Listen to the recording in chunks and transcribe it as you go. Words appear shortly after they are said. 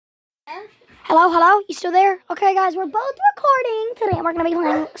Hello, hello? You still there? Okay, guys, we're both recording today, and we're going to be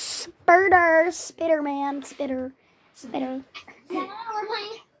playing Spider, Spitter. Yeah, we're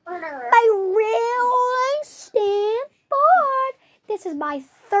playing Spider. I really stand bored. This is my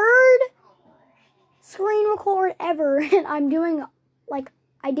third screen record ever, and I'm doing,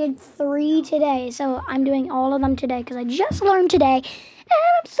 I did 3 today, so I'm doing all of them today, because I just learned today, and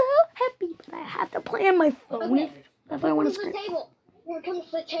I'm so happy, but I have to play on my phone if I want to screen. Here comes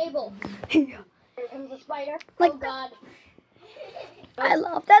the table. Yeah. Here comes the spider. Like, oh God. I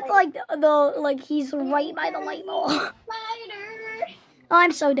love that. He's right by the light bulb. Spider. Oh,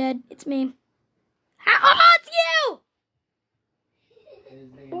 I'm so dead. It's me. Oh, it's you!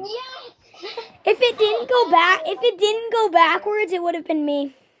 Yes. If it didn't go backwards, it would have been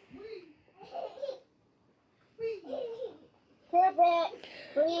me. Perfect.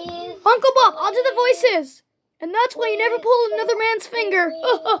 Please. Uncle Bob, I'll do the voices. And that's why you never pull another man's finger.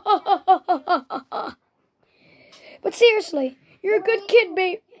 But seriously, you're a good kid,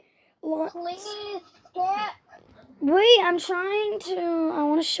 babe. Please skip. Wait, I'm trying to. I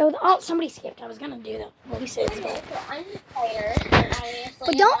want to show the. Oh, somebody skipped. I was gonna do the voices. I'm the spider.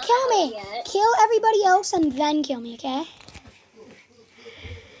 But don't kill me. Kill everybody else and then kill me, okay?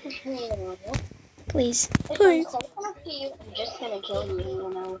 Please. Please. I'm just gonna kill you, you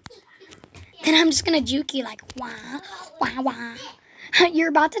know. Then I'm just gonna juke you like wah, wah, wah. You're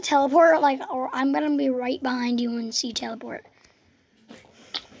about to teleport, or I'm gonna be right behind you once you teleport.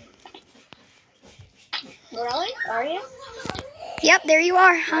 Really? Are you? Yep, there you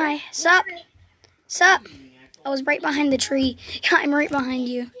are. Hi. Sup? Sup? I was right behind the tree. I'm right behind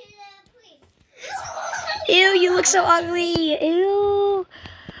you. Ew, you look so ugly. Ew.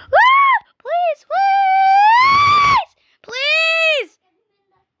 Ah! Please, please! Please!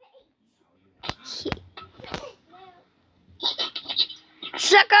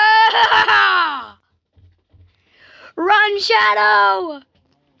 Sucker! Run, Shadow!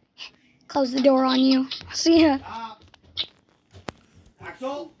 Close the door on you. See ya.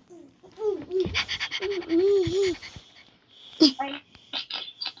 Axel? I'm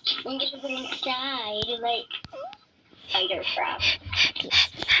gonna go inside, like spider crap.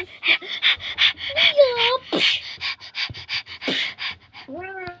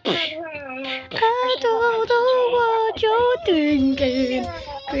 I don't know what you're thinking.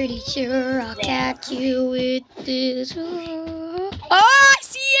 Pretty sure I'll catch you with this. Oh, I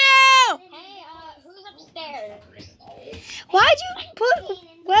see you! Hey, who's upstairs? Why'd you put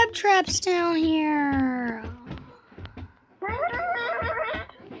web traps down here?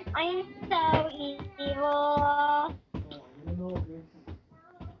 I'm so evil.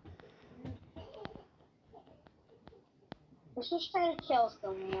 Let's just try to kill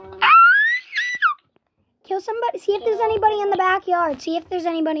someone. Kill somebody. See if there's anybody in the backyard. See if there's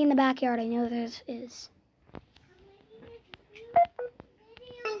anybody in the backyard. I know there is.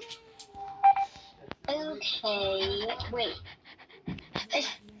 Okay, wait. Is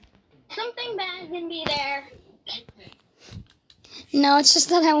something bad gonna be there? No, it's just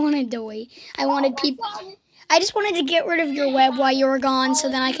that I wanted to wait. I wanted people. I just wanted to get rid of your web while you were gone, so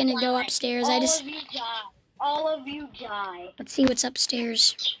then I can go upstairs. All of you die. Let's see what's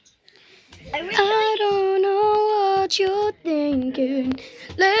upstairs. I don't know what you're thinking.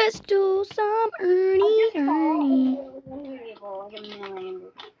 Let's do some Ernie.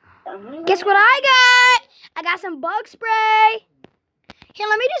 Guess what I got? I got some bug spray. Here,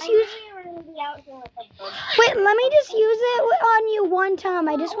 let me just use. Wait, let me just use it on you one time.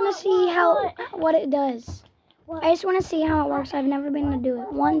 I just want to see what it does. I just want to see how it works. I've never been to do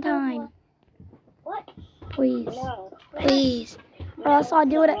it. One time. What? Please. Please. Or else I'll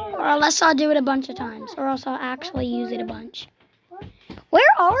do it a bunch of times. Or else I'll actually use it a bunch.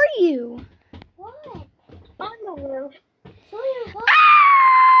 Where are you? What? On the roof.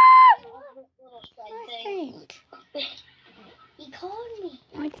 I think. He called me.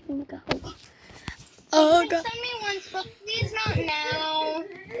 I can go. Oh, God. Send me once, but please not now.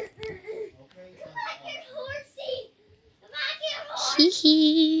 Hee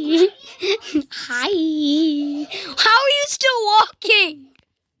hee. Hi. How are you still walking?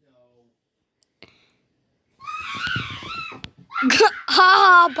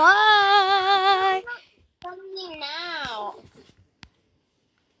 Ha, bye. Tell me now.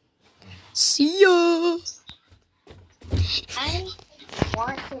 See ya. I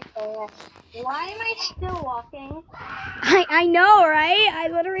want to go. Why am I still walking? I know, right? I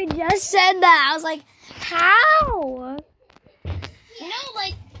literally just said that. I was like, how? You know,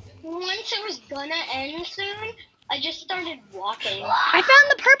 once it was gonna end soon, I just started walking. I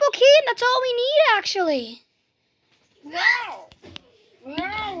found the purple key, and that's all we need, actually. No,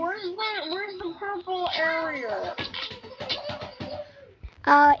 we're Where's the purple area?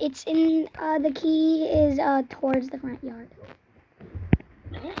 It's in, the key is, towards the front yard.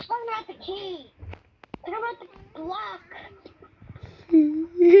 I'm just talking about the key. What about the block?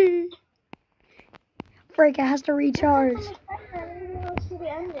 Freak, it has to recharge.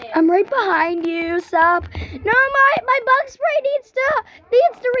 I'm right behind you, sup? No, my bug spray needs to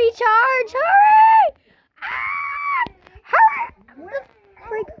recharge. Hurry! Ah! Hurry!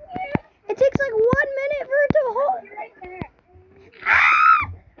 Freak. It takes like 1 minute for it to hold.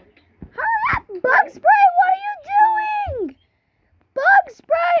 Ah! Hurry up! Bug spray, what are you doing? Bug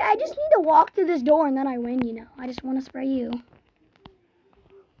spray! I just need to walk through this door and then I win, you know. I just want to spray you.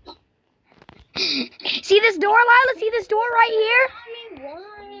 See this door, Lila? See this door right here?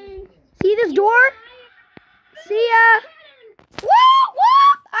 See this door? See ya. Whoop,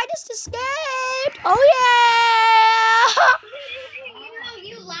 whoop! I just escaped. Oh, yeah.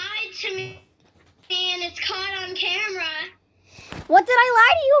 You lied to me, and it's caught on camera. What did I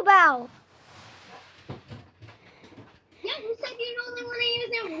lie to you about? Yeah, you said you only want to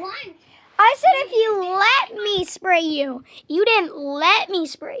use it once. I said if you let me spray you. You didn't let me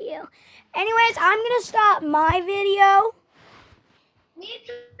spray you. Anyways, I'm going to stop my video. Me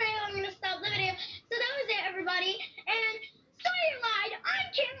too. I'm going to stop the video. So that was it, everybody. And Spider lied on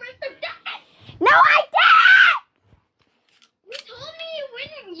camera, so that. No, I didn't! You told me you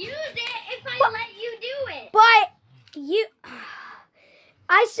wouldn't use it if I let you do it. But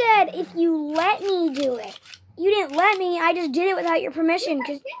I said if you let me do it. You didn't let me. I just did it without your permission.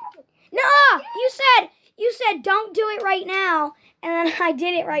 No, you said don't do it right now. And then I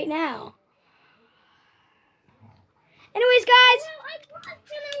did it right now. Anyways, guys. No, I was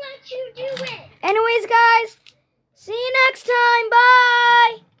going to let you do it. Anyways, guys. See you next time.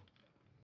 Bye.